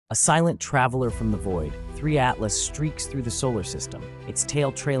A silent traveler from the void, 3 Atlas streaks through the solar system, its tail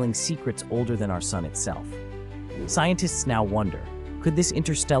trailing secrets older than our sun itself. Scientists now wonder, could this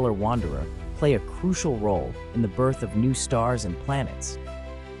interstellar wanderer play a crucial role in the birth of new stars and planets?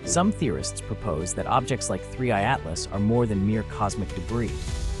 Some theorists propose that objects like 3I Atlas are more than mere cosmic debris.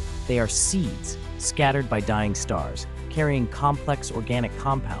 They are seeds scattered by dying stars, carrying complex organic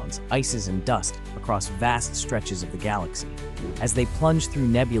compounds, ices, and dust across vast stretches of the galaxy. As they plunge through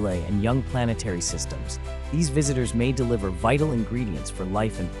nebulae and young planetary systems, these visitors may deliver vital ingredients for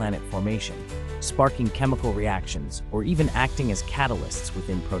life and planet formation, sparking chemical reactions or even acting as catalysts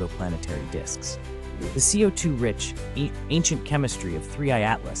within protoplanetary disks. The CO2-rich, ancient chemistry of 3I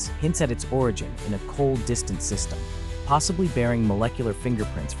Atlas hints at its origin in a cold, distant system, possibly bearing molecular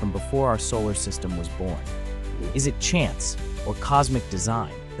fingerprints from before our solar system was born. Is it chance or cosmic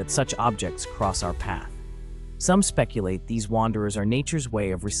design that such objects cross our path? Some speculate these wanderers are nature's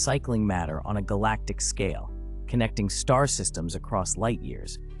way of recycling matter on a galactic scale, connecting star systems across light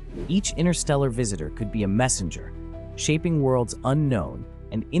years. Each interstellar visitor could be a messenger, shaping worlds unknown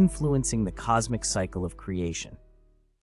and influencing the cosmic cycle of creation.